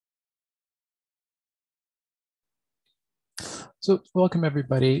So welcome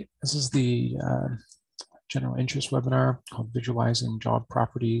everybody. This is the general interest webinar called Visualizing Job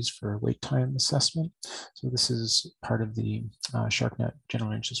Properties for Wait Time Assessment. So this is part of the SharkNet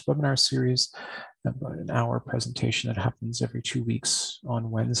General Interest webinar series, about an hour presentation that happens every 2 weeks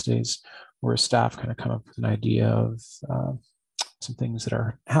on Wednesdays, where staff kind of come up with an idea of some things that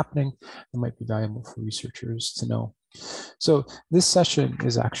are happening that might be valuable for researchers to know. So this session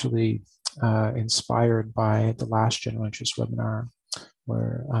is actually inspired by the last general interest webinar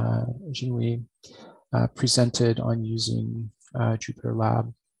where Jinhui presented on using Jupyter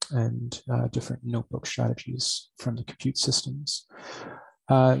Lab and different notebook strategies from the compute systems.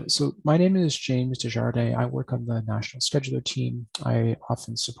 So my name is James Desjardins. I work on the National Scheduler team. I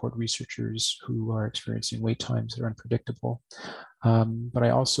often support researchers who are experiencing wait times that are unpredictable. But I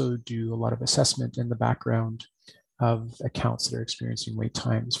also do a lot of assessment in the background of accounts that are experiencing wait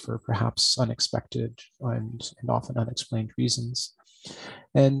times for perhaps unexpected and often unexplained reasons.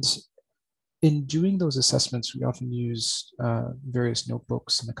 And in doing those assessments, we often use various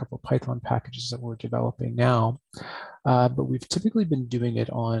notebooks and a couple of Python packages that we're developing now. But we've typically been doing it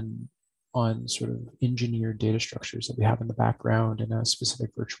on sort of engineered data structures that we have in the background and a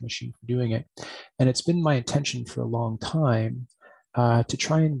specific virtual machine for doing it. And it's been my intention for a long time to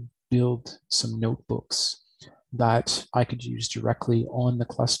try and build some notebooks that I could use directly on the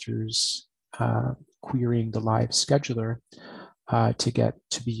clusters, querying the live scheduler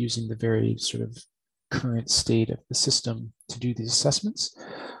to be using the very sort of current state of the system to do these assessments.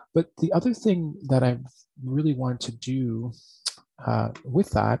 But the other thing that I really wanted to do with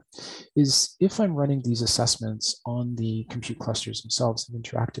that is if I'm running these assessments on the compute clusters themselves, an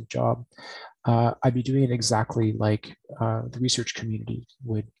interactive job, I'd be doing it exactly like the research community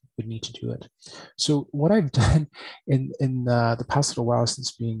would need to do it. So what I've done in the past little while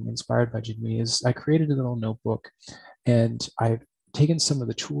since being inspired by Jinhui is I created a little notebook, and I've taken some of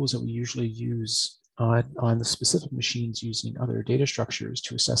the tools that we usually use on the specific machines using other data structures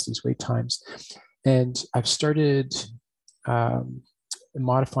to assess these wait times. And I've started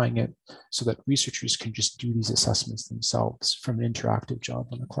modifying it so that researchers can just do these assessments themselves from an interactive job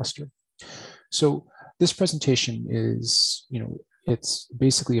on the cluster. So this presentation is, it's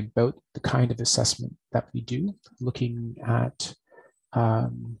basically about the kind of assessment that we do, looking at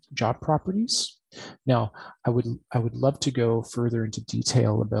job properties. Now, I would love to go further into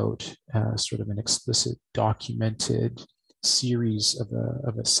detail about sort of an explicit documented series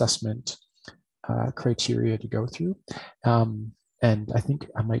of assessment criteria to go through. And I think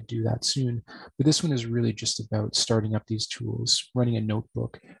I might do that soon. But this one is really just about starting up these tools, running a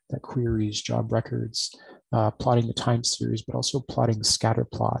notebook that queries job records, plotting the time series, but also plotting scatter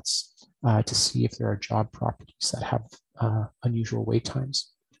plots to see if there are job properties that have unusual wait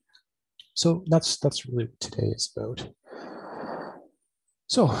times. So that's really what today is about.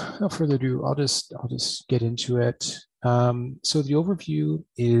 So no further ado, I'll just get into it. So the overview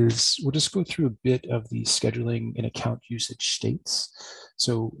is, we'll just go through a bit of the scheduling and account usage states.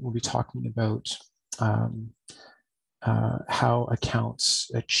 So we'll be talking about how accounts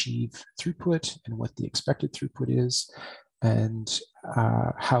achieve throughput and what the expected throughput is, and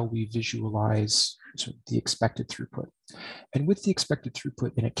how we visualize sort of the expected throughput. And with the expected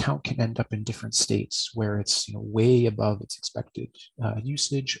throughput, an account can end up in different states where it's way above its expected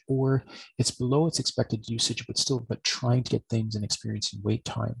usage, or it's below its expected usage, but trying to get things and experiencing wait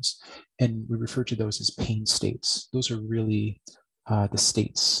times. And we refer to those as pain states. Those are really the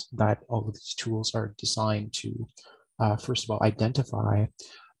states that all of these tools are designed to, first of all, identify,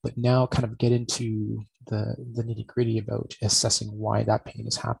 but now kind of get into the nitty-gritty about assessing why that pain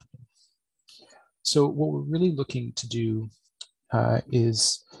is happening. So what we're really looking to do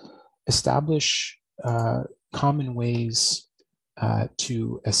is establish common ways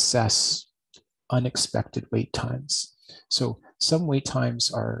to assess unexpected wait times. So some wait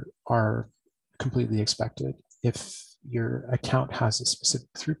times are completely expected. If your account has a specific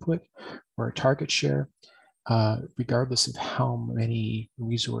throughput or a target share, regardless of how many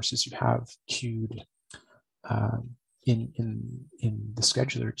resources you have queued in the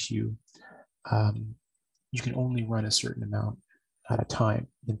scheduler queue, you can only run a certain amount at a time,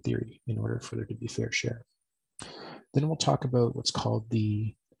 in theory, in order for there to be fair share. Then we'll talk about what's called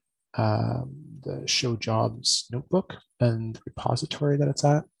the show jobs notebook and the repository that it's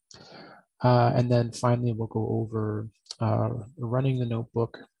at. And then finally, we'll go over running the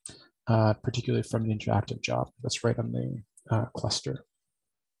notebook, particularly from the interactive job that's right on the cluster.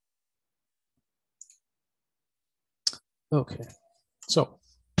 Okay, so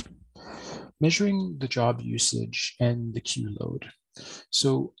measuring the job usage and the queue load.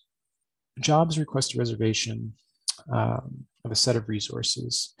 So jobs request a reservation of a set of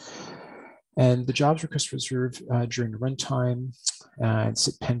resources. And the jobs request reserve during runtime and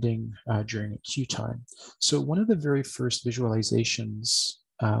sit pending during a queue time. So one of the very first visualizations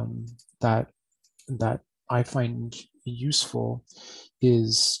that I find useful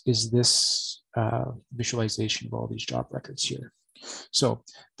is this visualization of all these job records here. So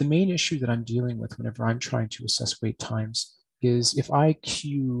the main issue that I'm dealing with whenever I'm trying to assess wait times is if I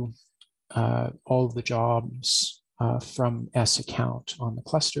queue all of the jobs from S account on the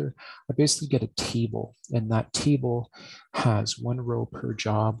cluster, I basically get a table, and that table has one row per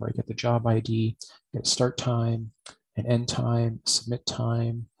job where I get the job ID, get start time, an end time, submit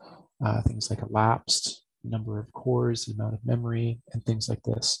time, things like elapsed, number of cores, the amount of memory, and things like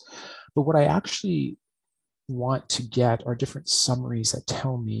this. But what I actually want to get are different summaries that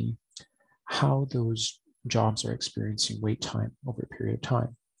tell me how those jobs are experiencing wait time over a period of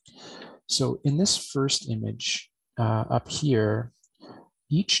time. So in this first image up here,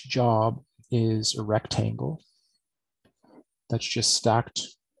 each job is a rectangle that's just stacked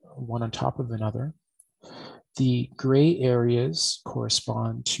one on top of another. The gray areas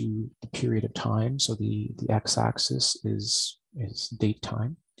correspond to the period of time. So the x-axis is date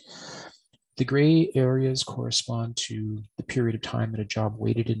time. The gray areas correspond to the period of time that a job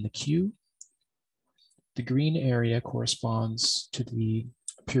waited in the queue. The green area corresponds to the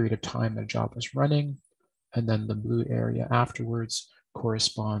period of time that a job was running. And then the blue area afterwards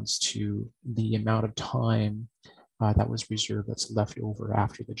corresponds to the amount of time that was reserved that's left over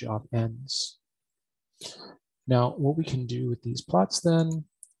after the job ends. Now, what we can do with these plots then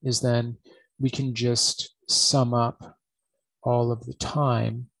is we can just sum up all of the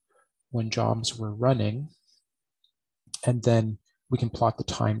time when jobs were running, and then we can plot the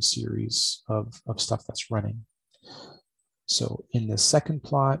time series of stuff that's running. So in the second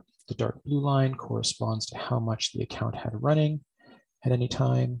plot, the dark blue line corresponds to how much the account had running at any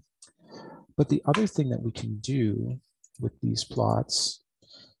time. But the other thing that we can do with these plots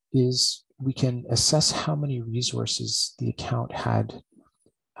is we can assess how many resources the account had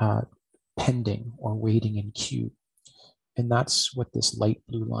pending or waiting in queue. And that's what this light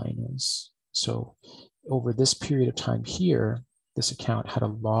blue line is. So over this period of time here, this account had a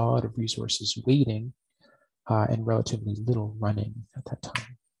lot of resources waiting and relatively little running at that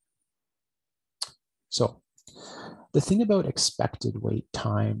time. So the thing about expected wait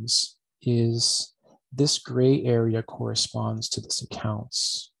times is this gray area corresponds to this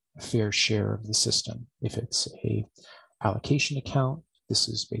account's fair share of the system. If it's a allocation account, this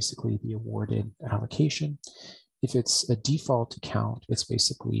is basically the awarded allocation. If it's a default account, it's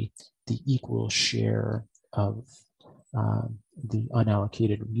basically the equal share of the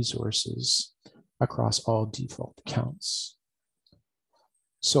unallocated resources across all default accounts.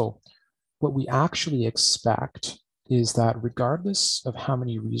 So what we actually expect is that regardless of how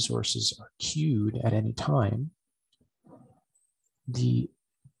many resources are queued at any time, the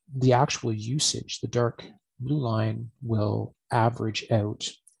actual usage, the dark blue line, will average out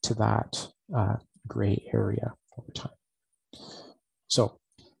to that gray area over time. So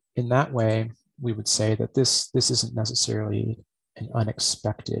in that way, we would say that this isn't necessarily an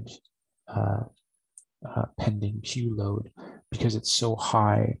unexpected pending queue load because it's so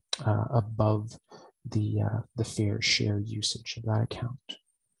high above the fair share usage of that account.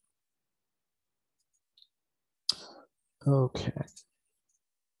 Okay.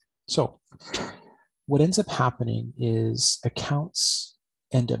 So what ends up happening is accounts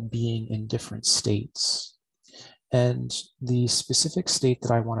end up being in different states. And the specific state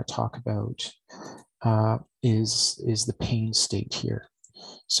that I want to talk about is the pain state here.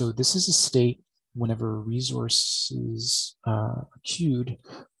 So this is a state whenever resources are queued,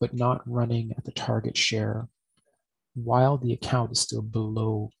 but not running at the target share, while the account is still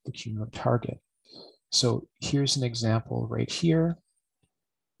below the cumulative target. So here's an example right here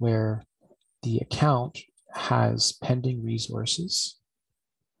where the account has pending resources,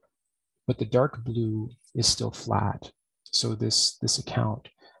 but the dark blue is still flat. So this account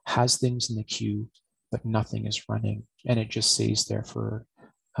has things in the queue, but nothing is running, and it just stays there for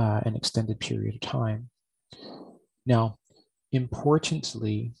an extended period of time. Now,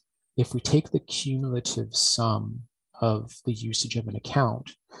 importantly, if we take the cumulative sum of the usage of an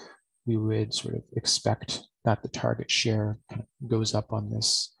account, we would sort of expect that the target share kind of goes up on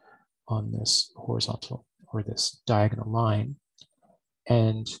this horizontal or this diagonal line.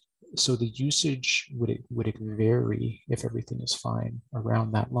 And so the usage would vary if everything is fine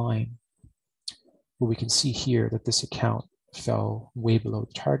around that line. But we can see here that this account fell way below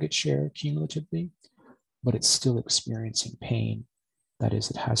the target share cumulatively, but it's still experiencing pain. That is,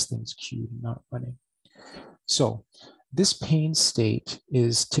 it has things queued and not running. So this pain state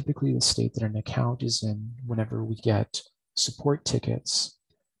is typically the state that an account is in whenever we get support tickets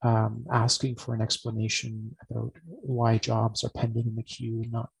asking for an explanation about why jobs are pending in the queue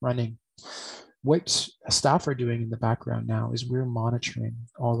and not running. What staff are doing in the background now is we're monitoring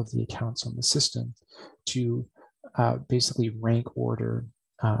all of the accounts on the system to basically rank order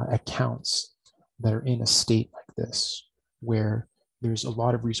accounts that are in a state like this, where there's a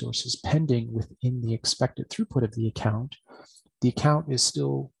lot of resources pending within the expected throughput of the account. The account is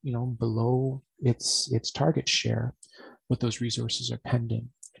still, below its target share, but those resources are pending.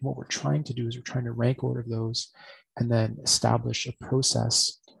 And what we're trying to do is we're trying to rank order those and then establish a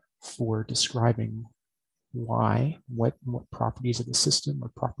process for describing why, what properties of the system or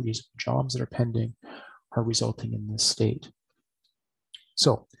properties of jobs that are pending are resulting in this state.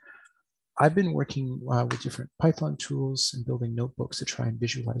 So I've been working with different Python tools and building notebooks to try and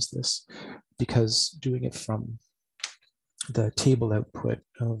visualize this, because doing it from the table output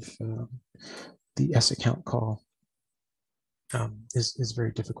of the saccount call is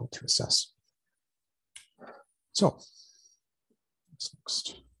very difficult to assess. So what's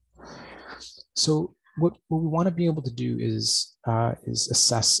next? So what we want to be able to do is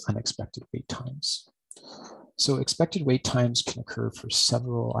assess unexpected wait times. So expected wait times can occur for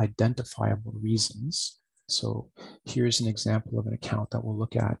several identifiable reasons. So here's an example of an account that we'll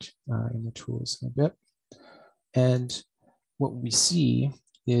look at in the tools in a bit. And what we see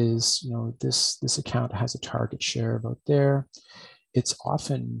is, this account has a target share about there. It's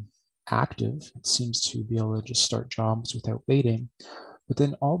often active. It seems to be able to just start jobs without waiting. But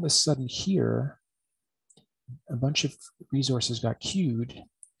then all of a sudden here, a bunch of resources got queued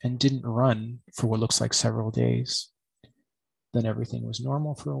and didn't run for what looks like several days. Then everything was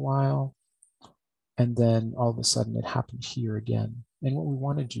normal for a while. And then all of a sudden it happened here again. And what we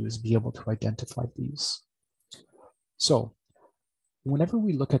want to do is be able to identify these. So whenever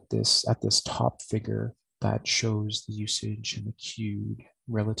we look at this top figure that shows the usage and the queued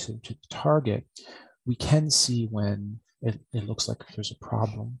relative to the target, we can see when it looks like there's a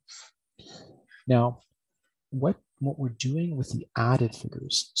problem. Now, what we're doing with the added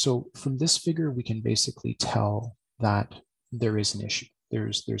figures. So from this figure, we can basically tell that there is an issue.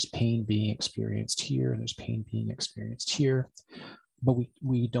 There's pain being experienced here, and there's pain being experienced here, but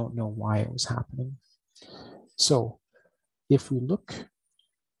we don't know why it was happening. So if we look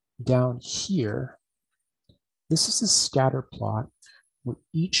down here, this is a scatter plot where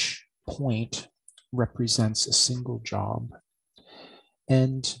each point represents a single job,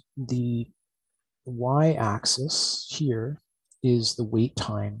 and the y-axis here is the wait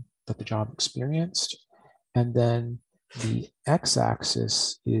time that the job experienced, and then the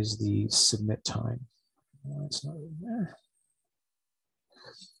x-axis is the submit time. No, it's not really there.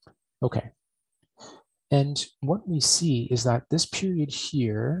 Okay. And what we see is that this period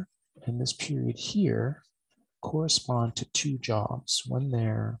here and this period here correspond to two jobs, one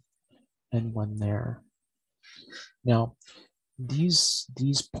there and one there. Now, these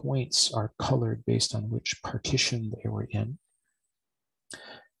points are colored based on which partition they were in.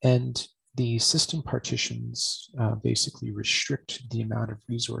 And the system partitions basically restrict the amount of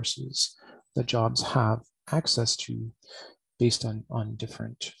resources that jobs have access to based on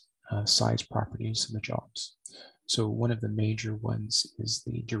different size properties of the jobs. So one of the major ones is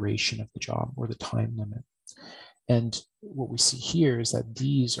the duration of the job, or the time limit. And what we see here is that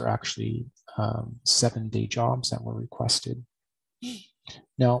these are actually 7-day jobs that were requested.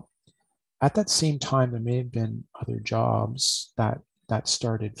 Now, at that same time, there may have been other jobs that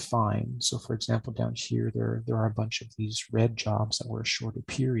started fine. So for example, down here, there are a bunch of these red jobs that were a shorter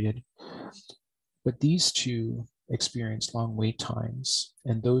period, but these two experienced long wait times,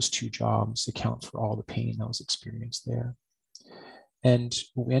 and those two jobs account for all the pain that was experienced there. And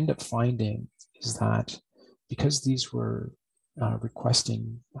what we end up finding is that because these were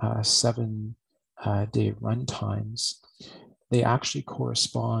requesting 7-day run times, they actually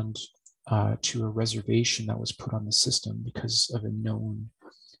correspond to a reservation that was put on the system because of a known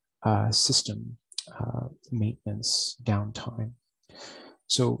system maintenance downtime.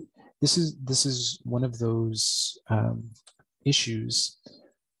 So this is one of those issues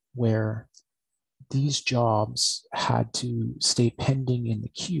where these jobs had to stay pending in the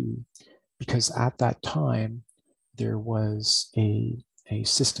queue because at that time there was a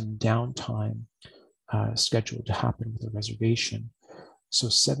system downtime scheduled to happen with a reservation. So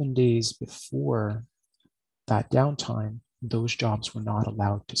 7 days before that downtime, those jobs were not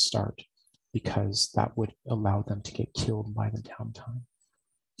allowed to start because that would allow them to get killed by the downtime.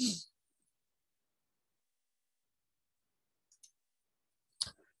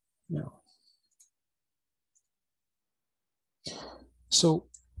 No. So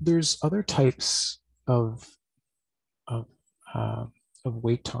there's other types of of, uh, of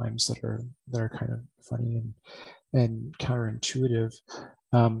wait times that are kind of funny and counterintuitive.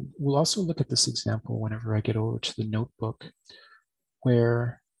 We'll also look at this example whenever I get over to the notebook,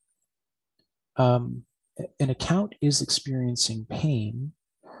 where an account is experiencing pain,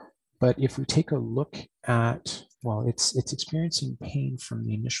 but if we take a look at, well, it's experiencing pain from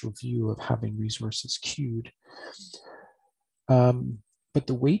the initial view of having resources queued. But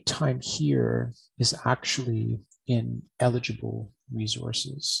the wait time here is actually in eligible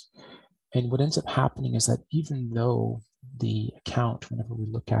resources. And what ends up happening is that even though the account, whenever we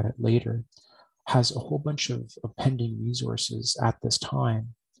look at it later, has a whole bunch of pending resources at this time,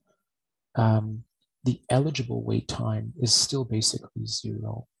 the eligible wait time is still basically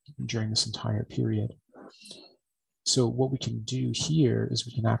 0 during this entire period. So what we can do here is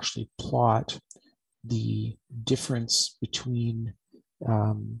we can actually plot the difference between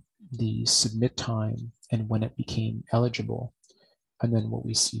the submit time and when it became eligible. And then what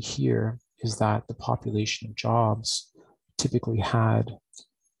we see here is that the population of jobs typically had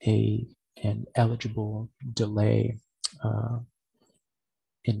an eligible delay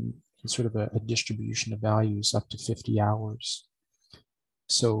in sort of a distribution of values up to 50 hours.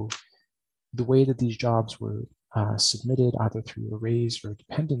 So the way that these jobs were submitted, either through arrays or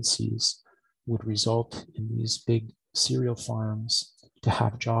dependencies, would result in these big cereal farms to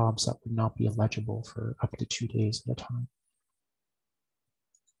have jobs that would not be eligible for up to 2 days at a time.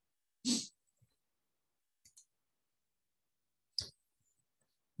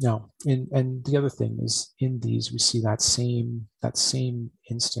 Now, and the other thing is, in these we see that same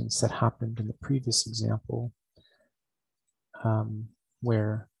instance that happened in the previous example,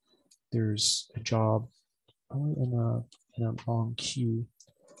 where there's a job in a long queue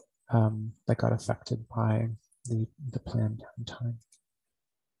that got affected by the planned downtime.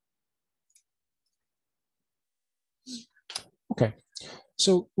 Okay,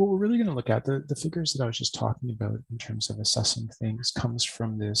 so what we're really going to look at, the figures that I was just talking about in terms of assessing things, comes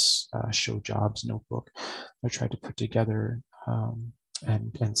from this show jobs notebook I tried to put together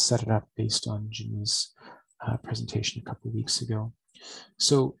and set it up based on Jimmy's presentation a couple of weeks ago.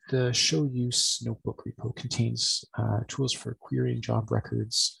 So the show use notebook repo contains tools for querying job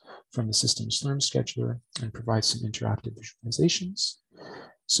records from the system's Slurm scheduler and provides some interactive visualizations.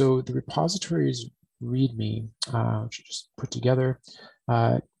 So the repository's README, which I just put together,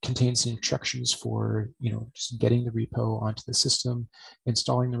 contains instructions for just getting the repo onto the system,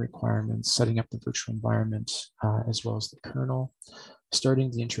 installing the requirements, setting up the virtual environment, as well as the kernel,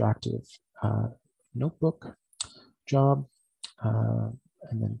 starting the interactive notebook job,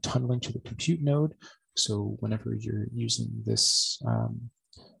 and then tunneling to the compute node. So whenever you're using this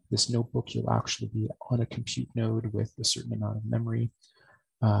this notebook, you'll actually be on a compute node with a certain amount of memory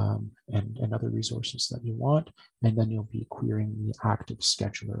and other resources that you want. And then you'll be querying the active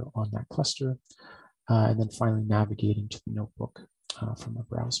scheduler on that cluster. And then finally navigating to the notebook from a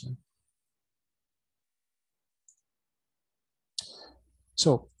browser.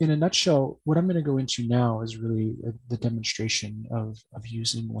 So in a nutshell, what I'm going to go into now is really the demonstration of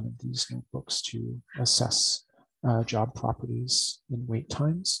using one of these notebooks to assess job properties in wait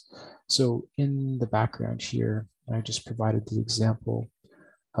times. So in the background here, I just provided the example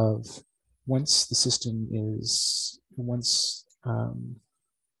of once the system is, once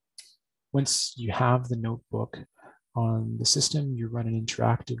you have the notebook on the system, you run an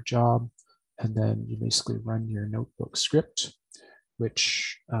interactive job, and then you basically run your notebook script,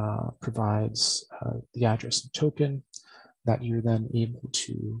 which provides the address and token that you're then able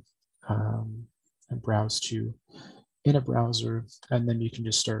to browse to in a browser, and then you can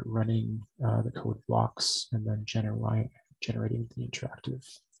just start running the code blocks and then generating the interactive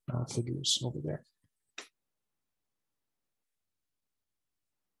figures over there.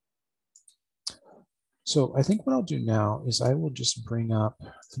 So I think what I'll do now is I will just bring up,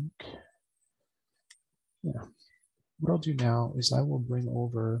 what I'll do now is I will bring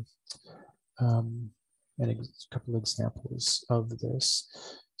over a couple of examples of this.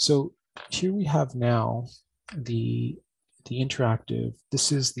 So here we have now the interactive,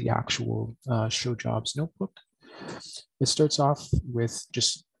 this is the actual show jobs notebook. It starts off with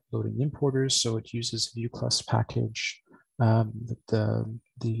just loading importers. So it uses ViewClus package that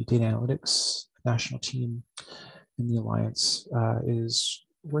the data analytics national team in the Alliance is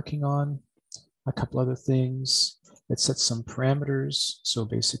working on. A couple other things. It sets some parameters. So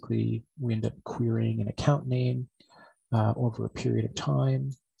basically we end up querying an account name over a period of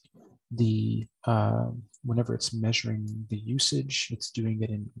time. Whenever it's measuring the usage, it's doing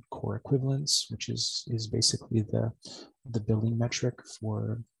it in core equivalence, which is basically the billing metric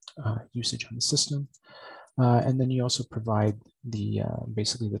for usage on the system. And then you also provide the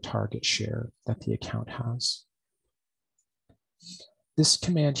basically the target share that the account has. This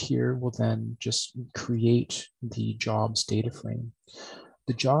command here will then just create the jobs data frame.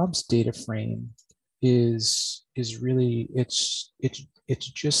 The jobs data frame is really, it's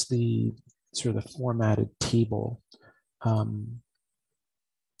just the sort of the formatted table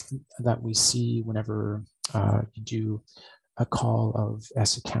that we see whenever you do a call of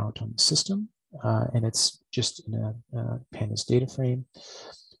saccount on the system, and it's just in a pandas data frame.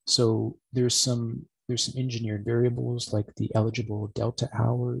 So there's some engineered variables like the eligible delta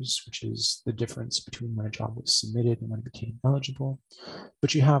hours, which is the difference between when a job was submitted and when it became eligible.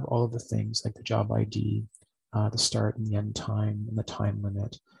 But you have all of the things like the job ID, the start and the end time, and the time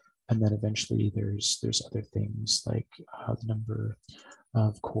limit. And then eventually there's other things like the number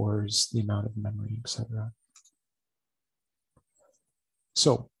of cores, the amount of memory, etc.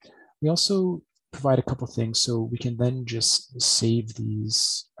 So we also provide a couple things, so we can then just save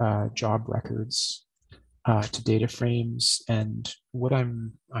these job records to data frames. And what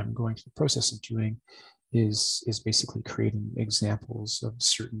I'm going through the process of doing is basically creating examples of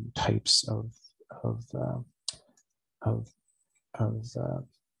certain types of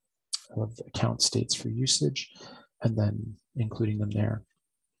account states for usage, and then including them there.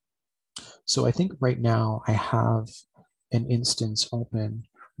 So I think right now I have an instance open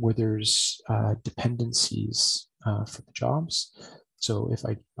where there's dependencies for the jobs. So if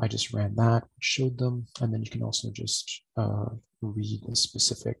I just ran that, showed them, and then you can also just read the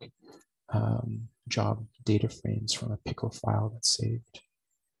specific job data frames from a pickle file that's saved.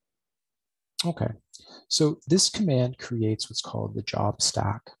 Okay, so this command creates what's called the job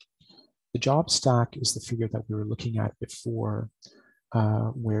stack. The job stack is the figure that we were looking at before,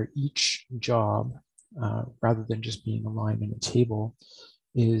 where each job, rather than just being a line in a table,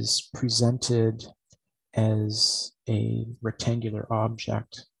 is presented as a rectangular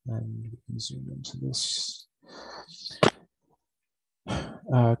object. And we can zoom into this,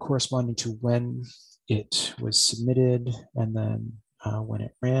 corresponding to when it was submitted and then when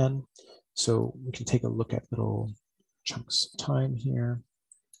it ran. So we can take a look at little chunks of time here.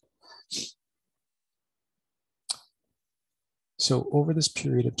 So over this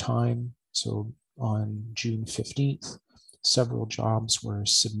period of time, so on June 15th, several jobs were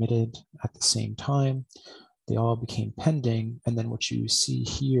submitted at the same time. They all became pending. And then what you see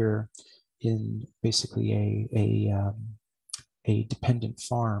here in basically a dependent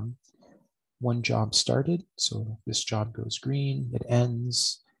farm, one job started. So this job goes green, it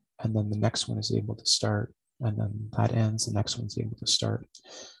ends, and then the next one is able to start, and then that ends, the next one's able to start.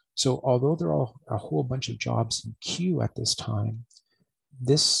 So although there are a whole bunch of jobs in queue at this time,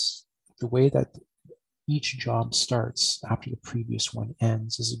 the way that each job starts after the previous one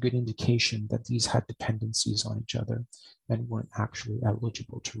ends is a good indication that these had dependencies on each other and weren't actually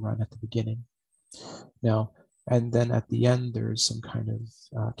eligible to run at the beginning. Now, and then at the end, there's some kind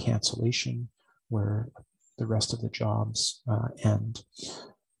of cancellation where the rest of the jobs end.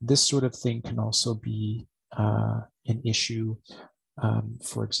 This sort of thing can also be an issue.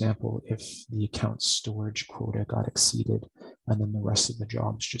 For example, if the account storage quota got exceeded and then the rest of the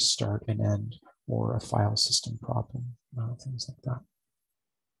jobs just start and end, or a file system problem, things like that.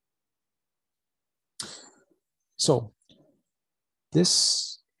 So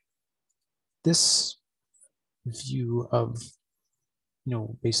this view of,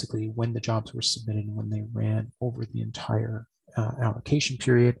 basically when the jobs were submitted and when they ran over the entire allocation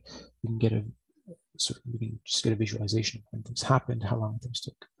period, we can get we can just get a visualization of when things happened, how long things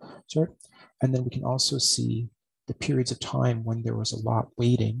took. Sure. And then we can also see the periods of time when there was a lot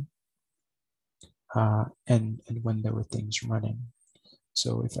waiting and when there were things running.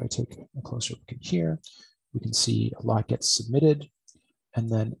 So if I take a closer look in here, we can see a lot gets submitted. And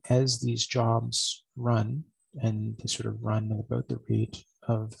then as these jobs run, and they sort of run at about the rate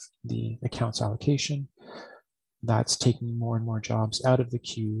of the account's allocation, that's taking more and more jobs out of the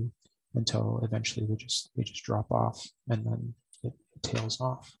queue until eventually they just drop off, and then it tails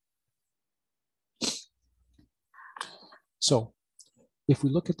off. So if we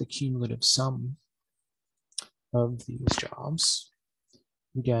look at the cumulative sum of these jobs,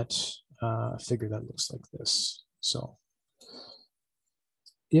 we get a figure that looks like this. So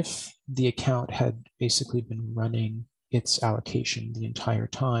if the account had basically been running its allocation the entire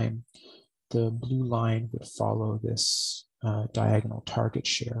time, the blue line would follow this diagonal target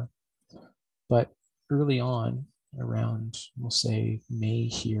share. But early on, around, we'll say May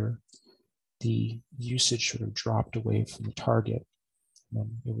here, the usage sort of dropped away from the target, and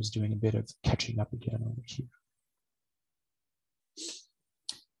then it was doing a bit of catching up again over here.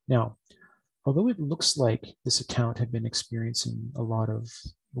 Now, although it looks like this account had been experiencing a lot of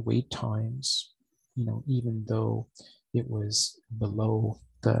wait times, even though it was below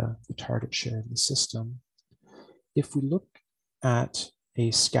the target share of the system, if we look at a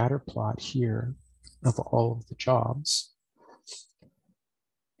scatter plot here of all of the jobs,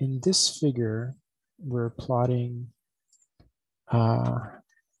 in this figure, we're plotting,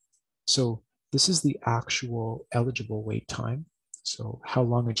 so this is the actual eligible wait time. So how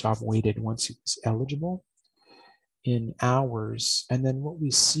long a job waited once it was eligible in hours. And then what we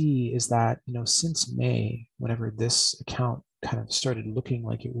see is that, since May, whenever this account kind of started looking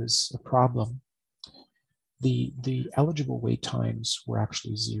like it was a problem, the eligible wait times were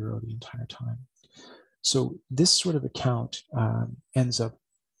actually 0 the entire time. So this sort of account ends up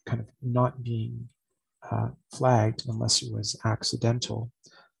kind of not being flagged unless it was accidental,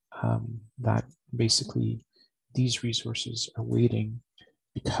 that basically these resources are waiting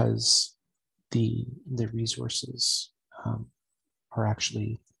because the resources are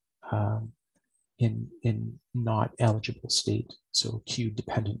actually in not eligible state, so queued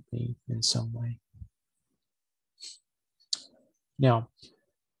dependently in some way. Now,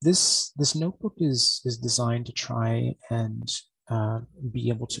 this notebook is designed to try and be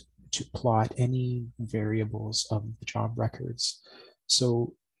able to plot any variables of the job records.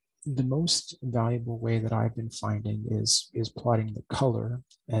 So the most valuable way that I've been finding is plotting the color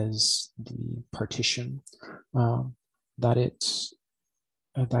as the partition that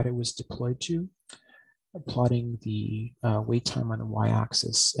it was deployed to, plotting the wait time on the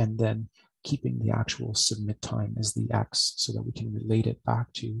y-axis, and then keeping the actual submit time as the x so that we can relate it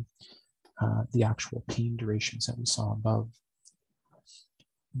back to the actual pane durations that we saw above.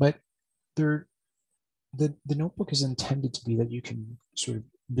 But the notebook is intended to be that you can sort of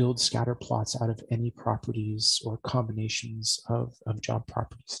build scatter plots out of any properties or combinations of job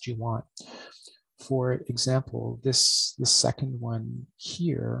properties that you want. For example, this second one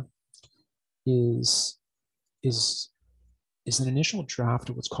here is an initial draft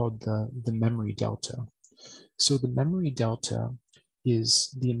of what's called the memory delta. So the memory delta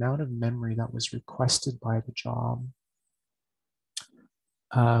is the amount of memory that was requested by the job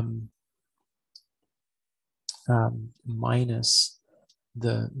minus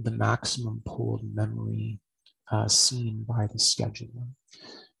the maximum pooled memory seen by the scheduler.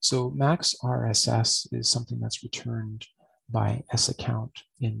 So max RSS is something that's returned by saccount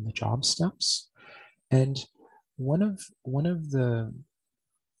in the job steps. And one of the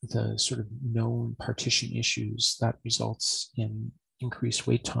sort of known partition issues that results in increased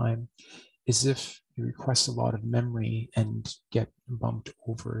wait time is if you request a lot of memory and get bumped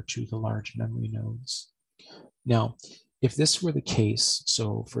over to the large memory nodes. Now, if this were the case,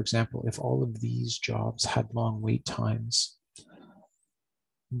 so for example, if all of these jobs had long wait times,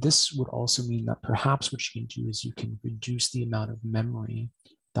 this would also mean that perhaps what you can do is you can reduce the amount of memory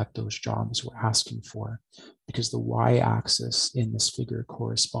that those jobs were asking for, because the y-axis in this figure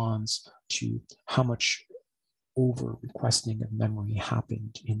corresponds to how much over requesting of memory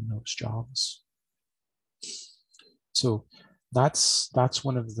happened in those jobs. So that's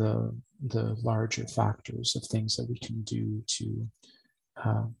one of the larger factors of things that we can do to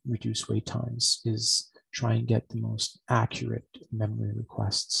reduce wait times, is try and get the most accurate memory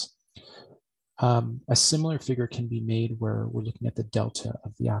requests. A similar figure can be made where we're looking at the delta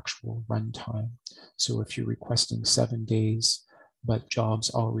of the actual runtime. So if you're requesting 7 days, but jobs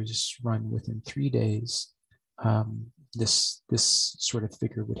always run within 3 days, this sort of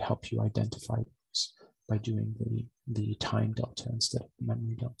figure would help you identify those by doing the time delta instead of the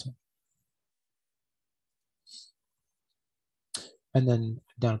memory delta. And then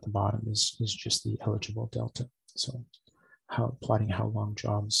down at the bottom is just the eligible delta. So plotting how long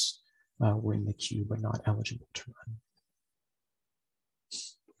jobs were in the queue but not eligible to run.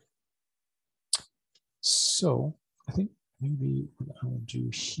 So I think maybe what I will do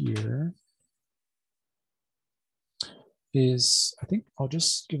here is, I think I'll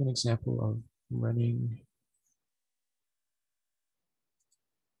just give an example of running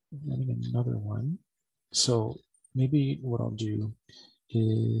another one. So maybe what I'll do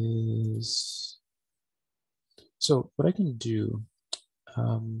is, so what I can do,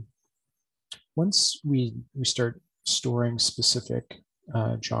 once we start storing specific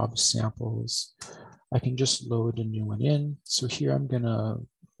job samples, I can just load a new one in. So here I'm gonna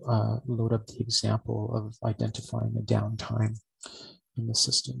load up the example of identifying a downtime in the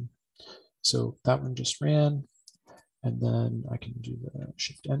system. So that one just ran, and then I can do the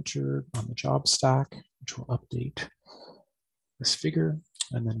shift enter on the job stack, which will update this figure,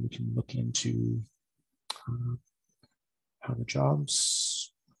 and then we can look into how the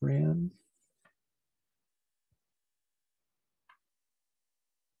jobs ran.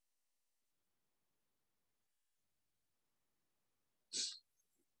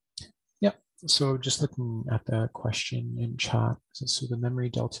 Yep. So just looking at the question in chat, so the memory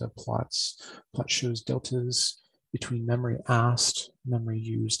delta plot shows deltas between memory asked, memory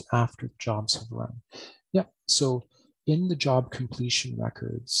used after the jobs have run. Yep. So in the job completion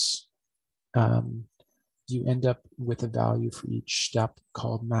records, you end up with a value for each step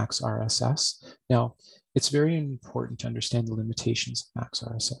called max RSS. Now, it's very important to understand the limitations of max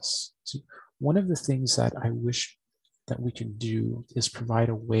RSS. So one of the things that I wish that we could do is provide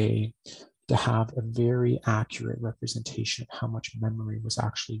a way to have a very accurate representation of how much memory was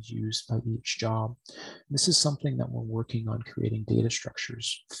actually used by each job. This is something that we're working on creating data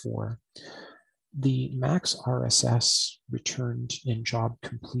structures for. The max RSS returned in job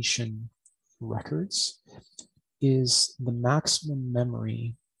completion records is the maximum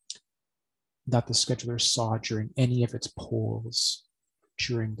memory that the scheduler saw during any of its polls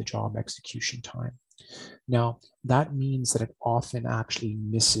during the job execution time. Now, that means that it often actually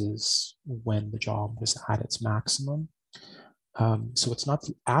misses when the job was at its maximum. So it's not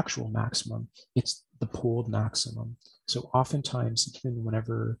the actual maximum, it's the polled maximum. So oftentimes, even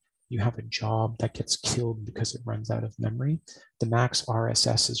whenever you have a job that gets killed because it runs out of memory, the max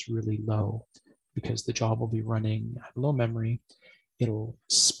RSS is really low because the job will be running at low memory. It'll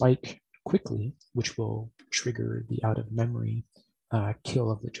spike quickly, which will trigger the out of memory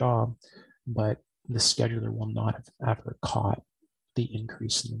kill of the job, but the scheduler will not have ever caught the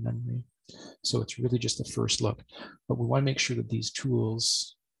increase in the memory. So it's really just the first look, but we want to make sure that these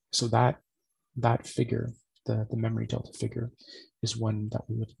tools, so that figure, the memory delta figure, is one that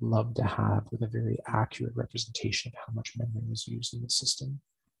we would love to have with a very accurate representation of how much memory was used in the system.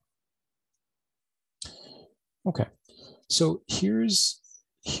 Okay, so here's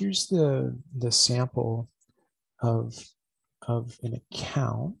the sample of an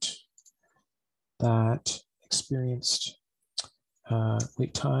account that experienced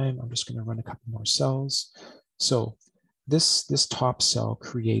wait time. I'm just going to run a couple more cells. So this top cell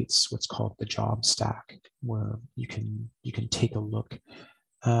creates what's called the job stack, where you can take a look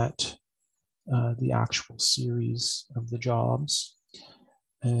at the actual series of the jobs.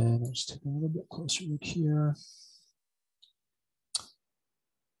 And I'll just take a little bit closer look here.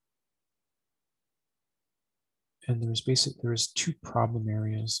 And there's two problem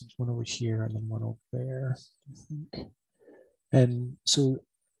areas. There's one over here and then one over there, I think. And so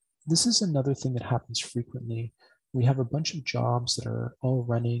this is another thing that happens frequently. We have a bunch of jobs that are all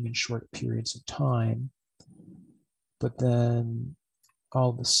running in short periods of time, but then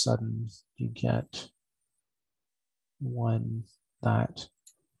all of a sudden you get one that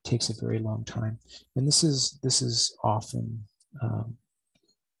takes a very long time. And this is often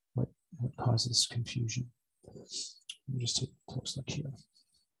what causes confusion. Let me just take a close look here.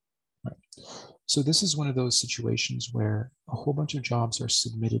 Right. So this is one of those situations where a whole bunch of jobs are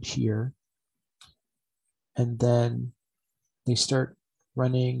submitted here, and then they start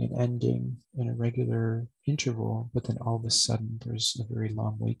running and ending in a regular interval, but then all of a sudden there's a very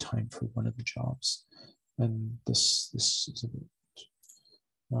long wait time for one of the jobs. And this is a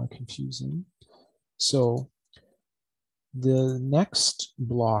bit confusing. So the next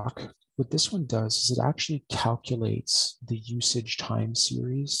block, what this one does is it actually calculates the usage time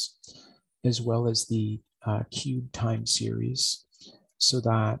series as well as the queued time series, so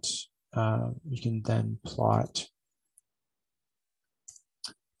that you can then plot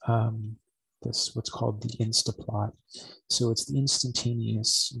this, what's called the instaplot. So it's the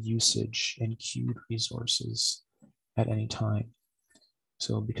instantaneous usage and queued resources at any time.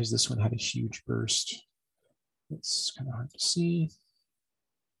 So because this one had a huge burst, it's kind of hard to see.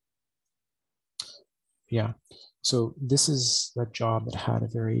 Yeah, so this is a job that had a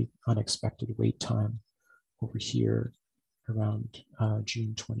very unexpected wait time over here around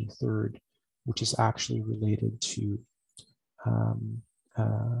June 23rd, which is actually related to a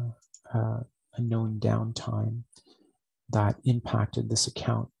known downtime that impacted this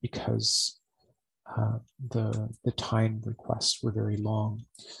account because the time requests were very long.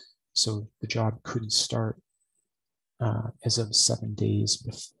 So the job couldn't start as of 7 days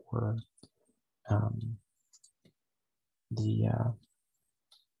before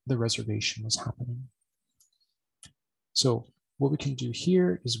the reservation was happening. So what we can do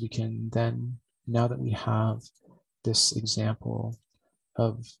here is we can then, now that we have this example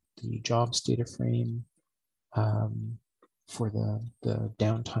of the jobs data frame for the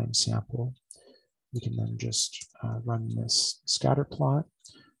downtime sample, we can then just run this scatter plot.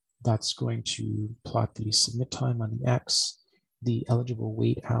 That's going to plot the submit time on the X the eligible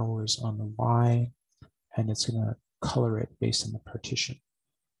wait hours on the Y, and it's going to color it based on the partition.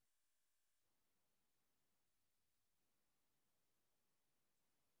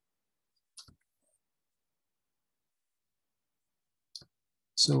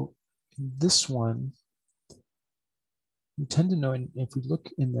 So this one, we tend to know, and if we look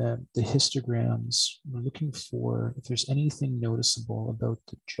in the histograms, we're looking for if there's anything noticeable about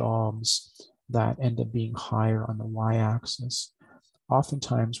the jobs that end up being higher on the y-axis.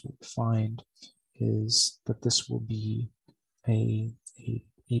 Oftentimes what we find is that this will be a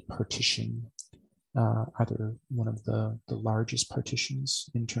partition, either one of the largest partitions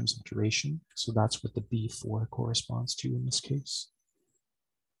in terms of duration. So that's what the B4 corresponds to in this case.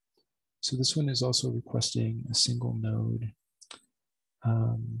 So this one is also requesting a single node. I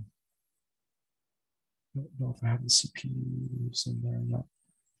don't know if I have the CPUs in there yet.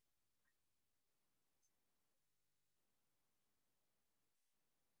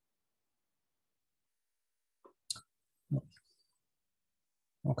 No.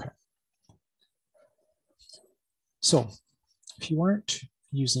 Okay. So if you aren't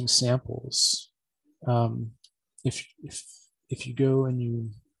using samples, if you go and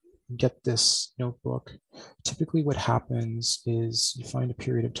you get this notebook, typically what happens is you find a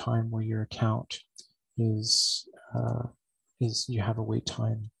period of time where your account is you have a wait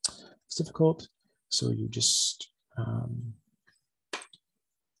time. It's difficult, so you just going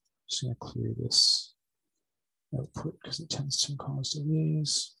to clear this output because it tends to cause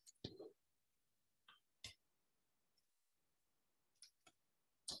delays.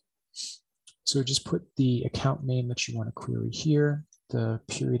 So just put the account name that you want to query here, the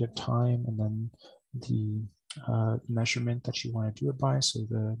period of time, and then the measurement that you want to do it by. So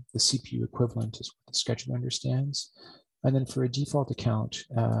the CPU equivalent is what the scheduler understands. And then for a default account,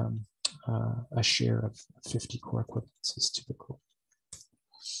 a share of 50 core equivalents is typical.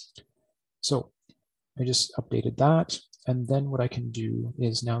 So I just updated that. And then what I can do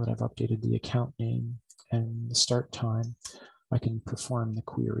is, now that I've updated the account name and the start time, I can perform the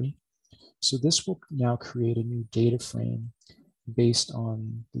query. So this will now create a new data frame based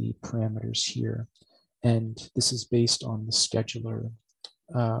on the parameters here. And this is based on the scheduler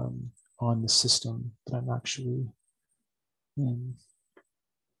on the system that I'm actually in.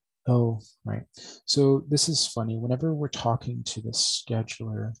 Oh, right. So this is funny. Whenever we're talking to the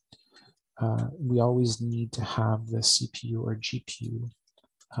scheduler, we always need to have the CPU or GPU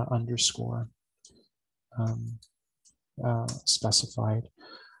underscore specified.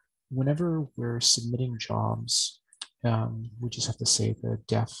 Whenever we're submitting jobs, we just have to say the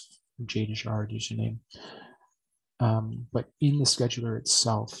def JDJAR username. But in the scheduler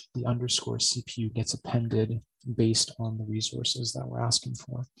itself, the underscore CPU gets appended based on the resources that we're asking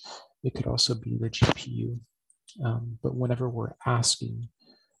for. It could also be the GPU. But whenever we're asking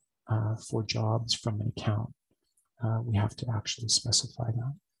for jobs from an account, we have to actually specify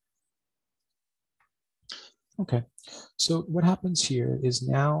that. Okay, so what happens here is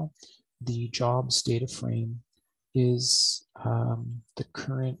now the jobs data frame is the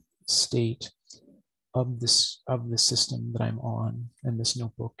current state of the system that I'm on, and this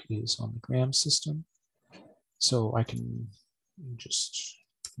notebook is on the Gram system. So I can just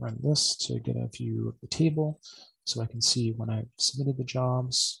run this to get a view of the table, so I can see when I've submitted the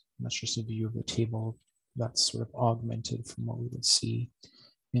jobs. And that's just a view of the table that's sort of augmented from what we would see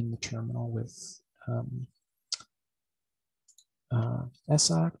in the terminal with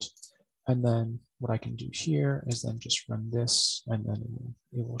sacct. And then what I can do here is then just run this, and then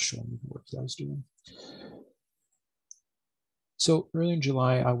it will show me the work that I was doing. So early in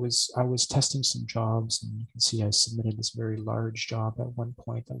July, I was testing some jobs, and you can see I submitted this very large job at one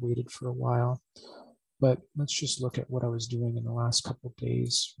point that waited for a while. But let's just look at what I was doing in the last couple of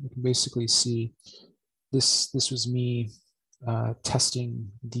days. We can basically see this was me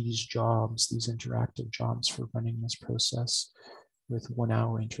testing these jobs, these interactive jobs, for running this process with 1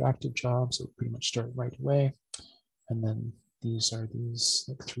 hour interactive jobs. It would pretty much start right away. And then these are these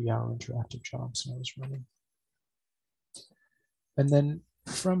like 3 hour interactive jobs that I was running. And then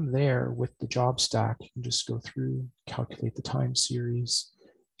from there, with the job stack, you can just go through, calculate the time series.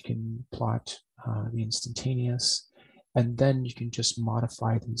 You can plot the instantaneous, and then you can just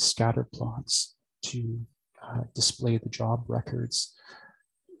modify these scatter plots to display the job records,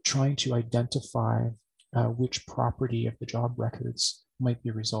 trying to identify which property of the job records might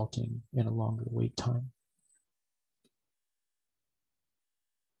be resulting in a longer wait time.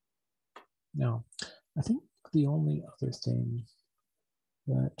 Now, I think the only other thing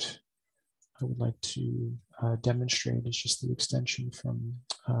that I would like to demonstrate is just the extension from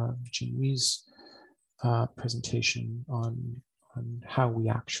Jin Wee's presentation on on how we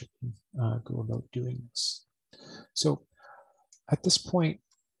actually go about doing this. So at this point,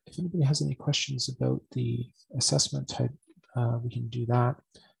 if anybody has any questions about the assessment type, we can do that.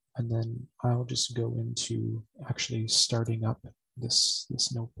 And then I'll just go into actually starting up this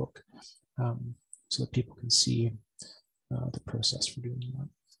notebook so that people can see the process for doing that.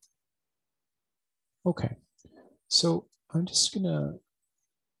 Okay, so I'm just gonna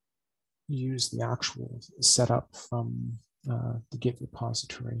use the actual setup from the Git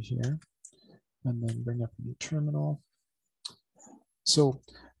repository here, and then bring up a new terminal. So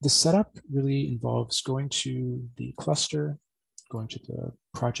the setup really involves going to the cluster, going to the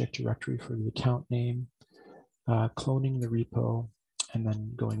project directory for the account name, cloning the repo, and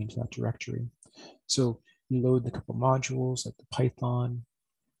then going into that directory. So you load the couple modules like the Python,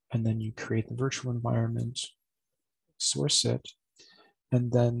 and then you create the virtual environment, source it,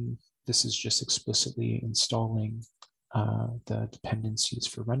 and then this is just explicitly installing the dependencies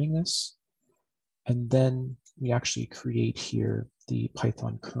for running this. And then we actually create here the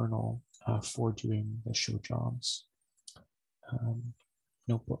Python kernel for doing the show jobs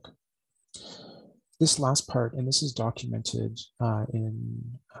notebook. This last part, and this is documented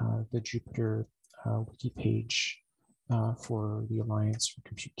in the Jupyter wiki page for the Alliance for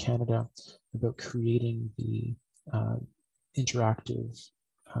Compute Canada, about creating the interactive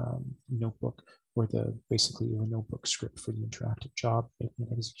notebook, or basically the notebook script for the interactive job, making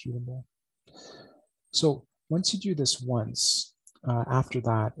it executable. So once you do this once, after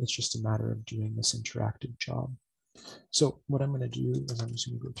that, it's just a matter of doing this interactive job. So what I'm going to do is I'm just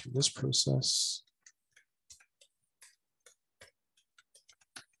going to go through this process.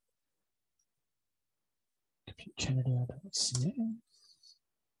 ComputeCanada.ca.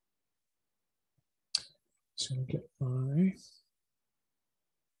 So I'm going to get my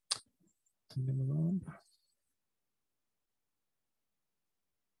minimum.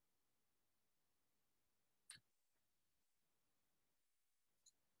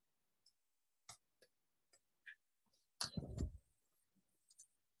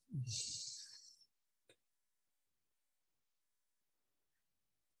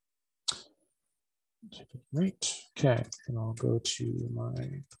 Right, okay, and I'll go to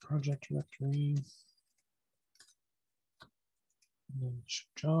my project directory, and then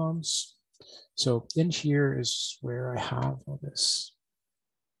jobs. So in here is where I have all this.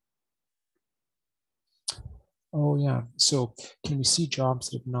 Oh yeah, so can we see jobs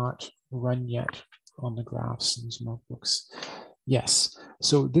that have not run yet on the graphs in these notebooks? Yes,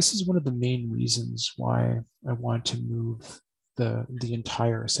 so this is one of the main reasons why I want to move the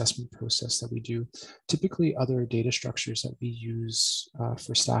entire assessment process that we do. Typically, other data structures that we use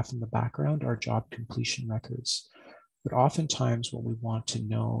for staff in the background are job completion records. But oftentimes what we want to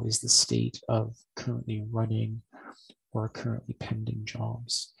know is the state of currently running or currently pending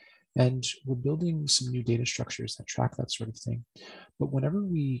jobs. And we're building some new data structures that track that sort of thing. But whenever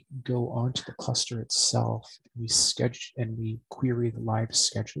we go onto the cluster itself, we schedule and we query the live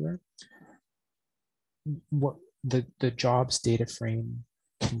scheduler, what the jobs data frame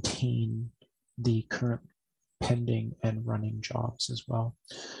contain the current pending and running jobs as well.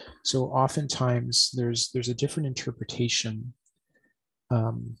 So oftentimes there's a different interpretation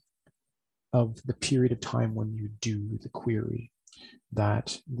of the period of time when you do the query,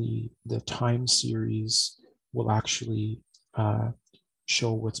 that the time series will actually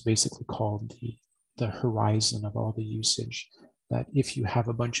show what's basically called the horizon of all the usage. That if you have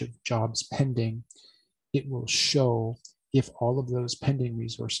a bunch of jobs pending, it will show if all of those pending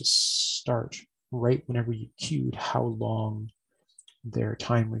resources start right whenever you queued, how long their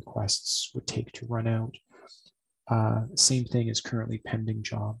time requests would take to run out. Same thing as currently pending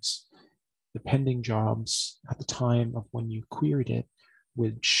jobs. The pending jobs at the time of when you queried it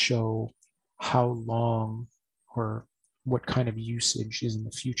would show how long or what kind of usage is in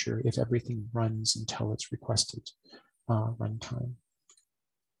the future if everything runs until its requested runtime.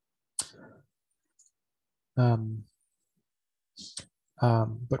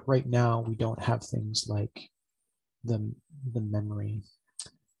 But right now we don't have things like the memory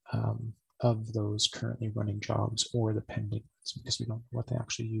of those currently running jobs or the pending ones, because we don't know what they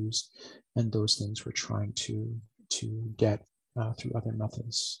actually use, and those things we're trying to get through other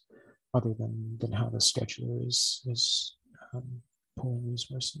methods other than how the scheduler is pulling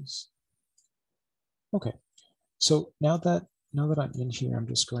resources. Okay, so now that I'm in here, I'm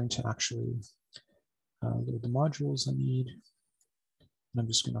just going to actually load the modules I need, and I'm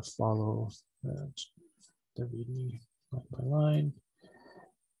just going to follow the README line by line.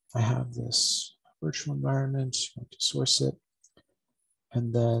 I have this virtual environment, I'm going to source it,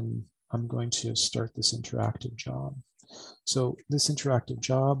 and then I'm going to start this interactive job. So this interactive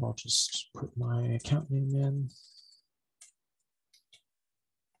job, I'll just put my account name in.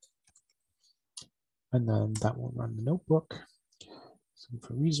 And then that will run the notebook. So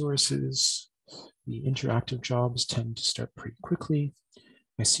for resources, the interactive jobs tend to start pretty quickly.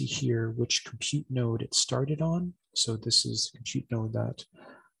 I see here which compute node it started on. So this is the compute node that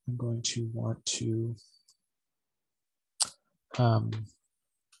I'm going to want to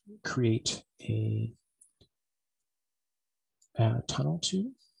create a tunnel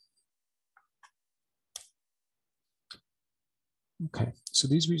to. Okay, so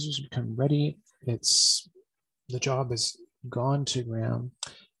these resources become ready. The job is gone to Graham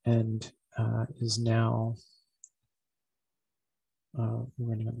and is now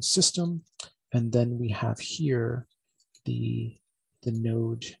running on the system. And then we have here the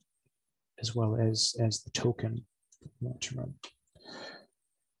node as well as the token that we want to run.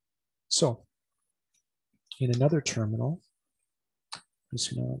 So in another terminal, I'm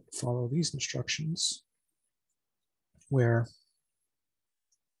just going to follow these instructions where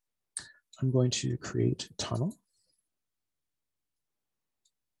I'm going to create a tunnel.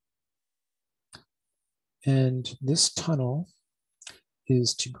 And this tunnel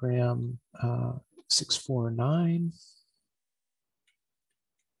is to Graham 649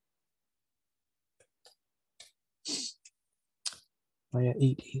 via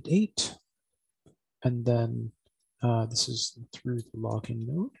 888. And then this is through the login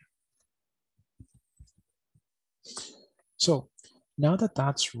node. So now that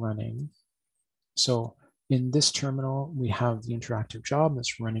that's running, so in this terminal, we have the interactive job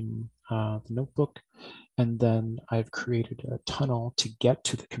that's running the notebook. And then I've created a tunnel to get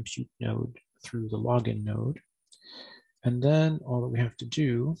to the compute node through the login node. And then all that we have to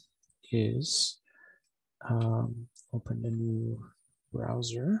do is open a new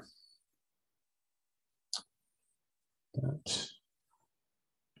browser. That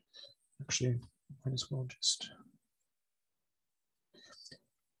actually might as well just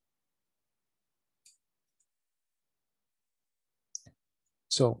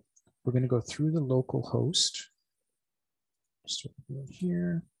so we're going to go through the local host. Just over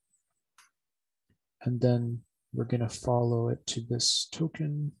here. And then we're going to follow it to this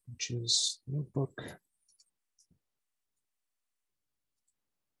token, which is notebook.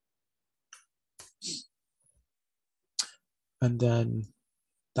 And then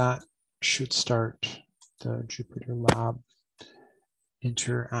that should start the Jupyter Lab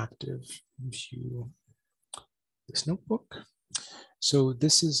interactive view this notebook. So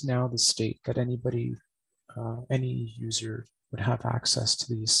this is now the state that anybody, any user would have access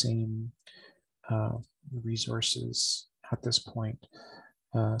to these same resources at this point.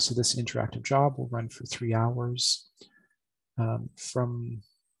 So this interactive job will run for 3 hours from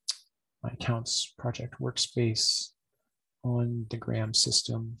my accounts project workspace on the Graham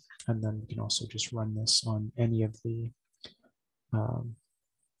system. And then we can also just run this on any of the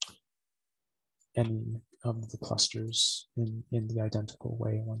clusters in the identical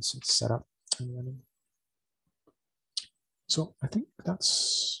way once it's set up and running. So I think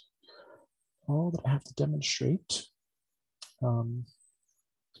that's all that I have to demonstrate. Once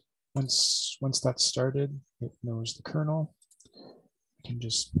that's started, it knows the kernel. I can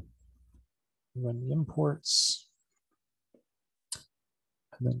just run the imports.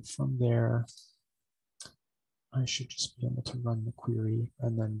 And then from there, I should just be able to run the query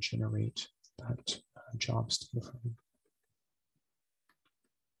and then generate that job state for me.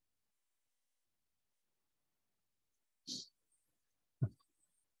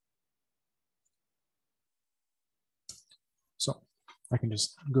 So I can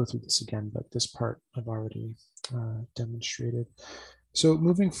just go through this again, but this part I've already demonstrated. So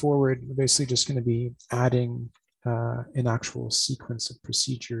moving forward, we're basically just going to be adding an actual sequence of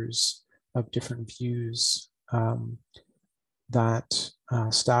procedures of different views that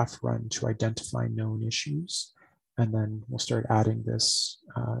staff run to identify known issues. And then we'll start adding this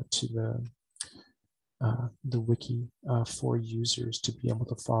to the wiki for users to be able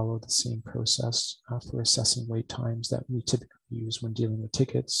to follow the same process for assessing wait times that we typically use when dealing with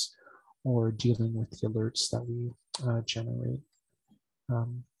tickets or dealing with the alerts that we generate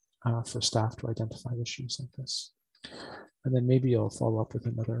for staff to identify issues like this. And then maybe I'll follow up with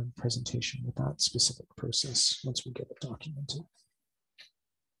another presentation with that specific process once we get it documented.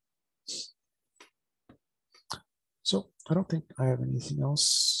 So I don't think I have anything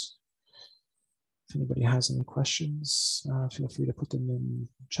else. If anybody has any questions, feel free to put them in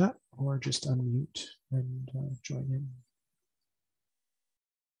chat or just unmute and join in.